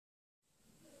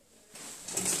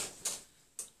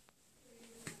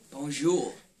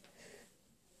Bonjour.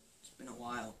 It's been a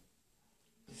while.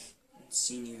 I've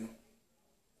seen you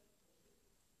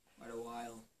quite a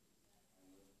while.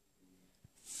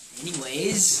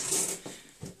 Anyways,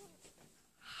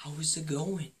 how's it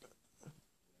going?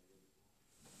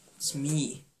 It's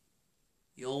me,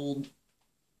 the old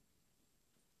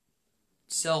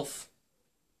self.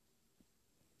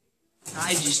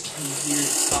 I just came here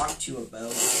to talk to you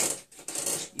about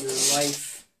your life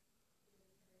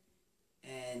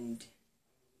and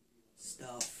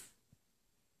stuff.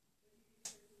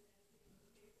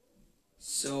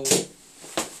 So,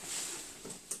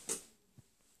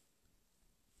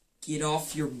 get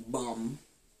off your bum.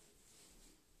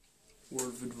 Word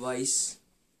of advice.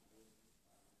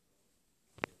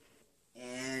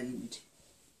 And,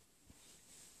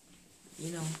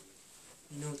 you know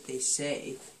what they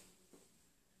say.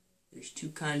 There's two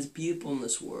kinds of people in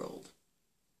this world.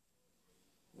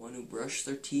 One who brush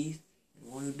their teeth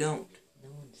and one who don't. No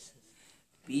one says.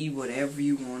 Be whatever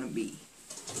you want to be.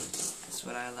 That's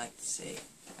what I like to say.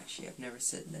 Actually, I've never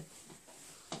said that.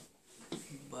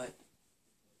 But,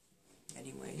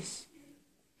 anyways.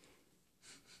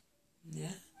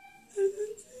 Yeah.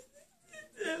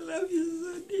 I love you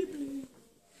so deeply.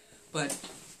 But,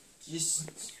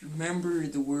 just remember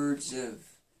the words of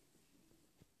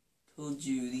told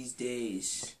you these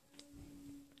days.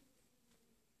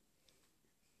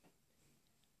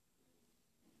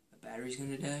 My battery's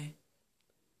gonna die.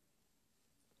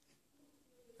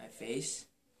 My face.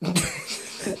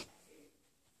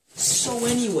 So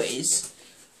anyways,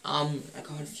 I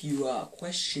got a few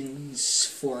questions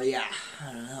for ya.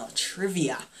 I don't know,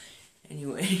 trivia.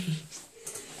 Anyway.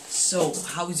 So,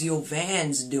 how's your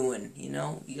Vans doing? You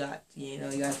got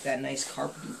that nice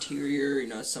carpet interior,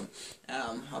 some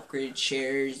upgraded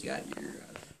chairs, you got your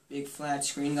big flat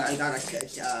screen, you got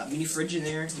a mini fridge in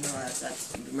there,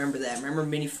 that's remember that, remember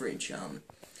mini fridge,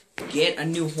 get a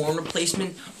new horn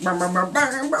replacement, you gotta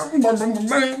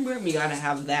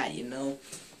have that,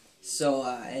 so,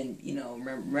 and,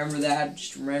 remember that,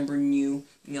 just remembering you,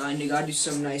 and you gotta do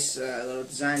some nice little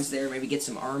designs there, maybe get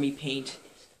some army paint,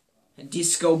 a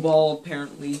disco ball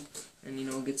apparently,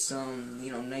 and get some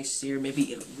nice steering, maybe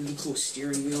get a really cool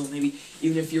steering wheel, maybe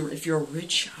even if you're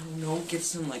rich, I don't know, get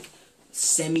some like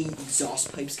semi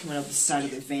exhaust pipes coming out the side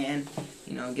of the van,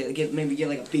 maybe get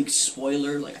like a big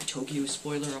spoiler, like a Tokyo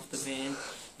spoiler off the van,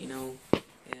 yeah,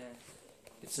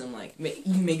 get some like you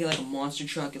can make it like a monster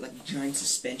truck, get like giant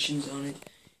suspensions on it,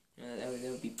 that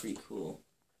would be pretty cool.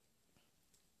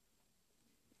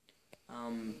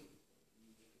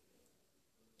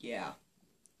 Yeah.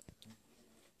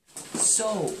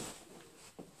 So,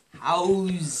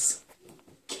 how's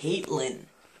Caitlyn?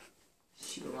 Is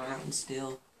she around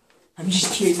still? I'm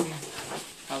just kidding.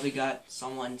 Probably got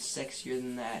someone sexier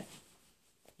than that.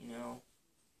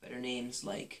 Better names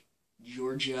like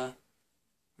Georgia,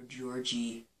 or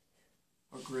Georgie,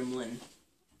 or Gremlin,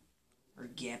 or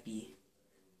Gappy,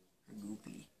 or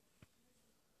Goopy,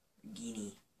 or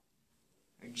Geenie,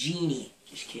 or Genie.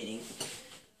 Just kidding.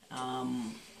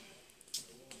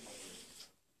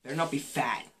 Better not be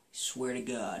fat. Swear to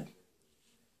God.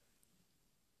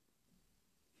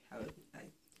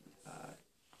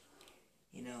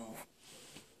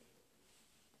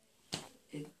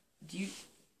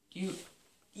 You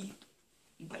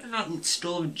better not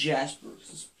still have Jasper.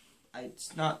 I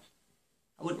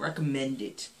wouldn't recommend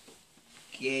it.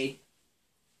 Okay?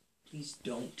 Please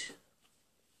don't.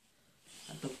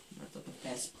 Not the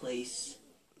best place.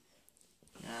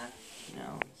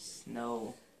 It's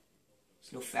no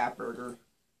Fat Burger.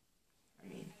 I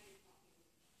mean,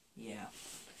 yeah.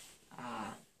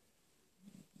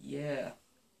 Yeah.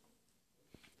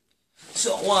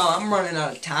 So, I'm running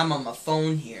out of time on my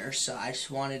phone here, so I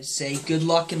just wanted to say good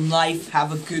luck in life,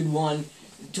 have a good one,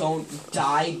 don't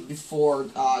die before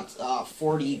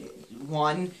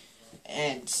 41,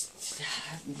 and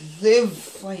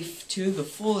live life to the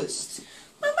fullest.